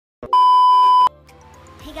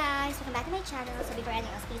Hey guys! Welcome back to my channel. So before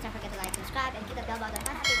anything else, please don't forget to like, subscribe, and click the bell button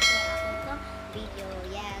para update ko na upload ng video.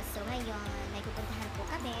 Yes, so ngayon, may pupuntahan po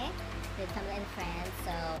kami with family and friends.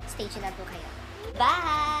 So stay tuned na po kayo.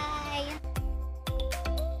 Bye!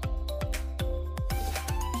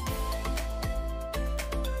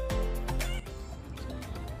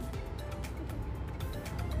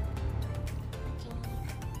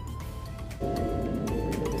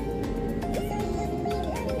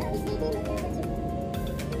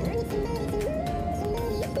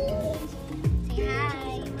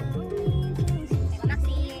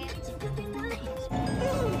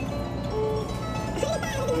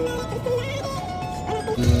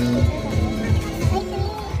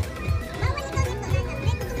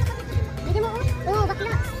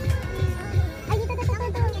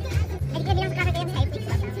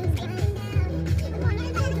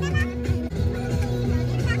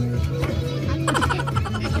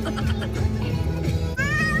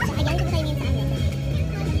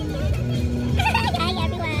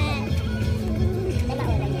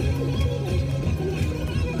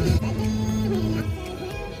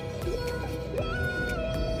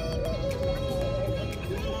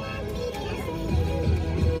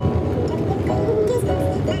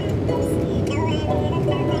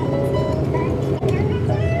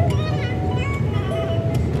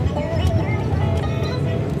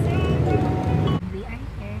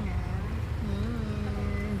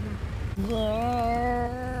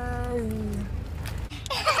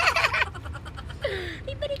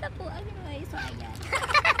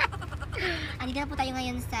 Andito na po tayo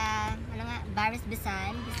ngayon sa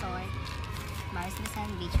Barisbesan Resort. Barisbesan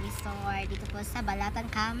Beach Resort. Dito po sa Balatan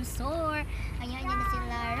Camsor. Ayan na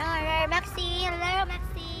sila. Roar, Maxi! Hello,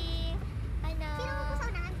 Maxi! Ano? Sino po sa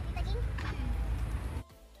unahan? Tita Ging?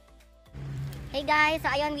 Hey guys!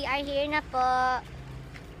 So ayun, we are here na po.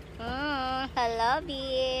 Hello, B!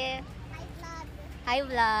 Hi vlog! Hi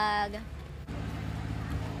vlog!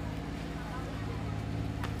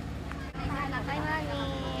 Hi, Mami!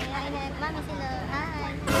 Mami sila.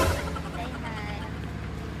 Hi. Say hi.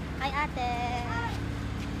 Hi, ate.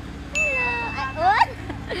 Hello. Ay,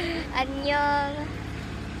 Annyeong.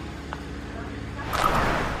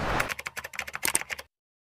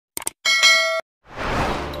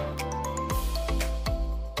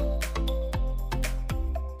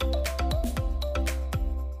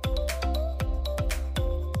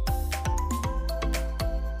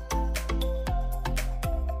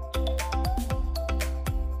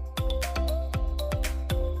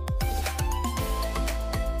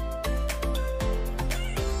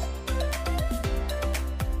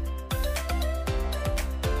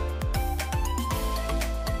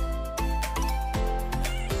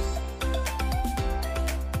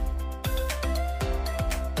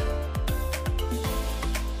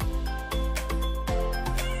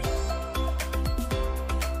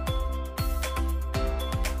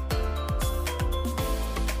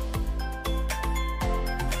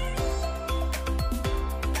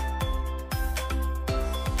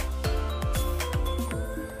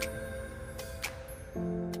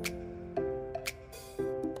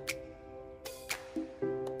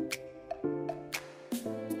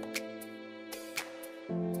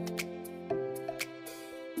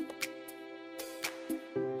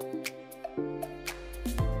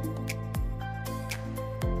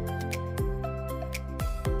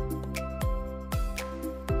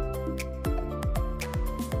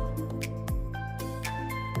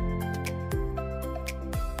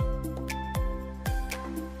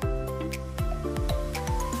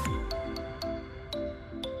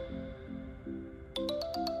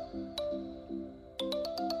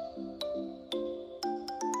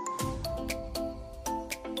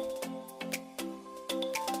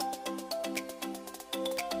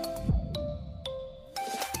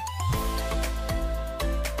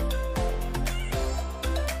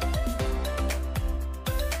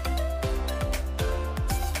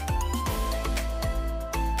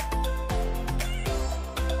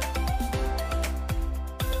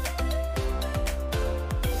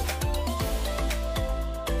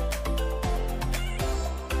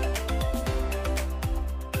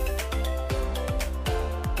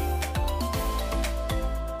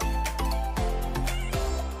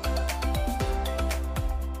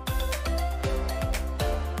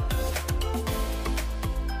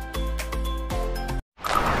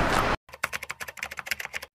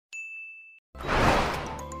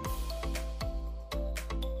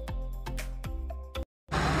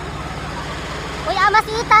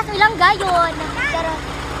 Masitas, ilang gayon. Pero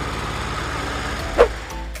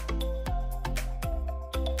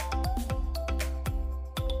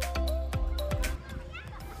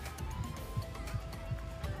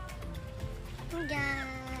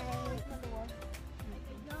Guys.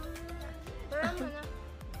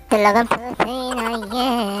 Talagang patay na,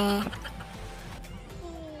 yeah.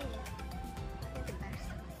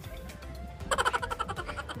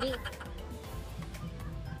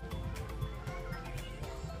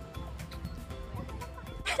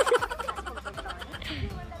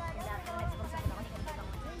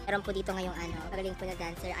 Meron po dito ngayong magaling po na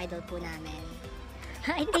dancer, idol po namin.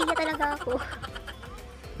 Ay, nahiya talaga ako.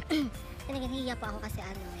 Nahiya po ako kasi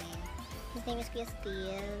his name is Kuya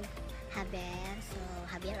Steve Haber. So,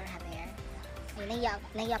 Javier or Haber. Ay,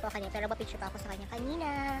 nahiya po ako kanya, pero pa-picture pa ako sa kanya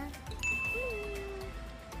kanina.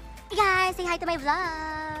 Hey guys, say hi to my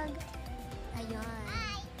vlog!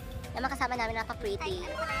 Ayun. Yung mga kasama namin napaka-pretty.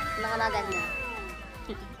 Mga maganda.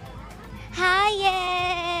 Hi,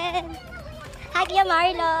 Yen! Hi, Kuya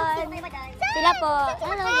Marlon! Sila po.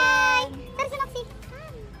 Hello, Yen!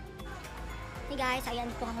 Hey guys, ayan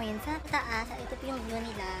po ako ngayon sa taas. Ito po yung view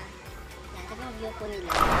nila. Yan, ito po yung view po nila.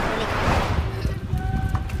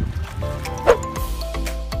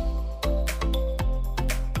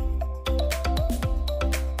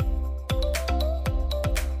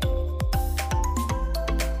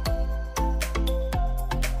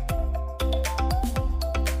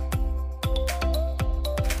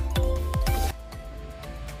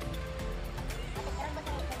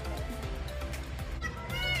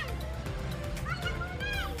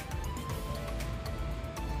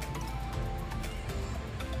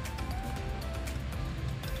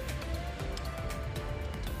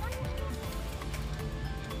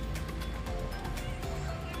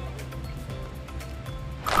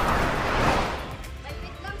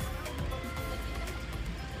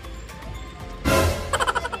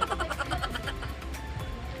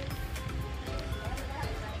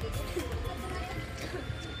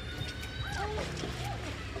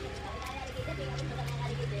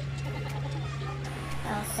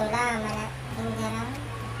 Sula, malaking garang.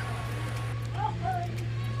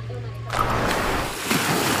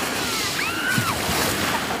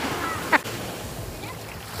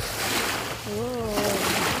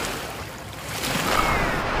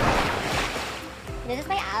 This is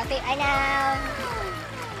my outfit right now.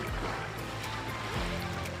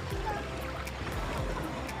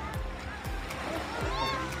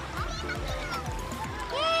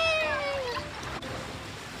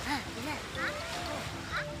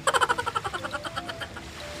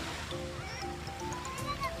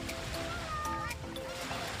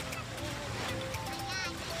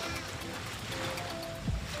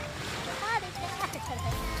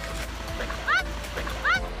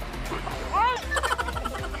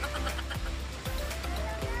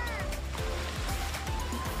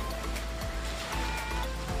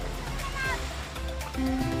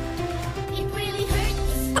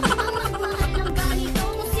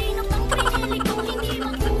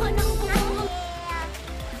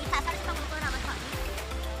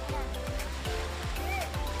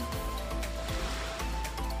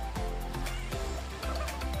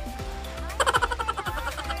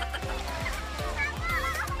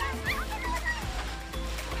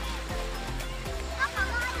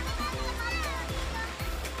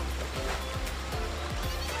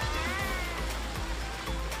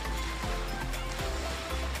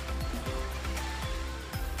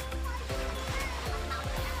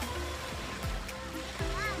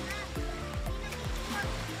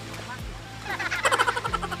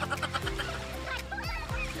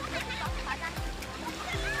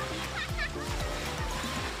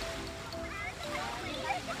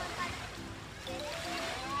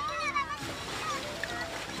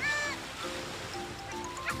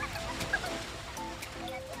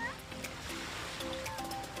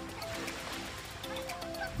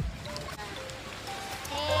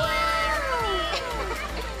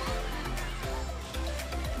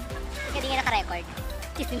 Naka-record.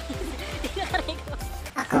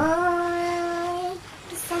 Ako'y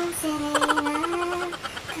isang sirena.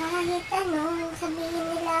 Kahit anong sabihin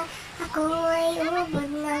nila, ako ay ubod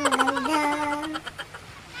ng ganda.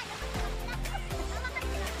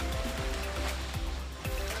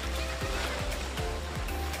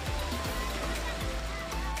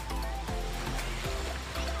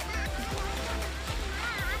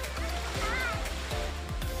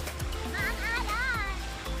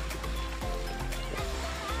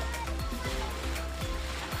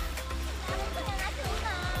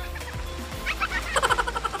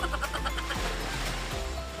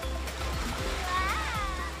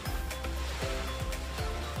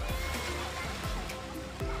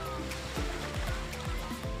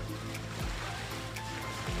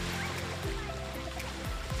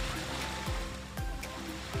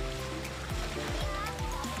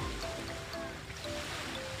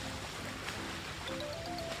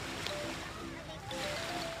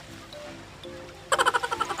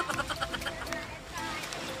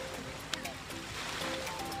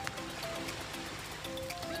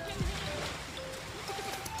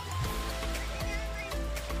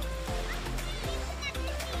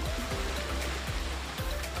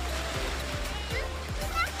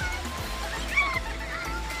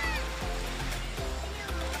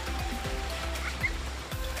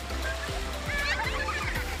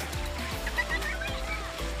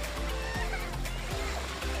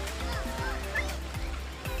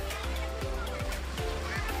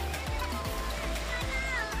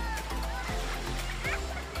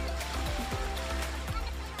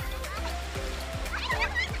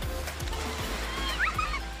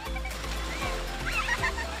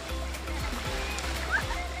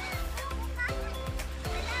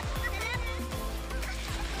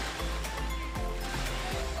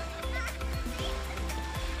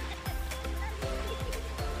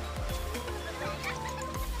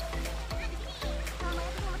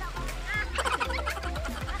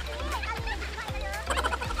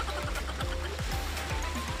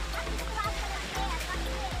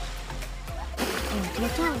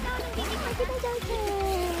 Chow. Hindi pa kita chow chow.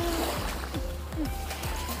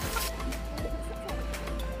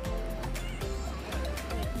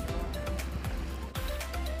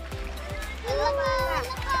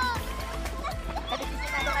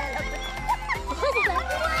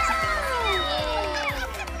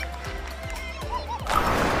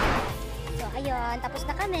 So ayun, tapos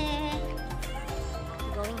na kami.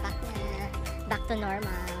 Going back na. Back to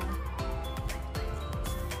normal.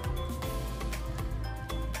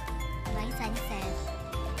 By sunset.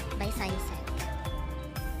 By sunset.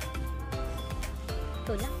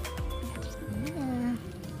 Ito lang. Yeah.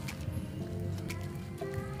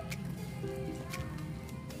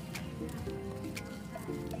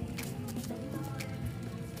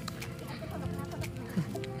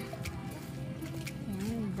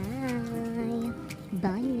 Bye.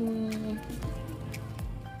 Bye.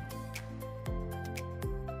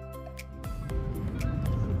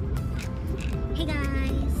 Hey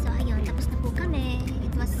guys! So ayun, tapos na po kami.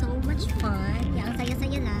 It was so much fun. Yeah, ang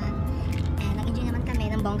saya-saya lang. And nag-enjoy naman kami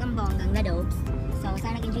ng bonggang-bonggang gadobs. So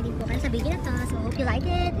sana nag-enjoy din po kayo sa video na to. So hope you like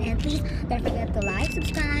it. And please don't forget to like,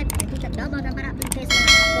 subscribe, and click that bell button para upload kayo sa mga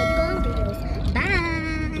upload kong videos.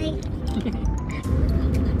 Bye!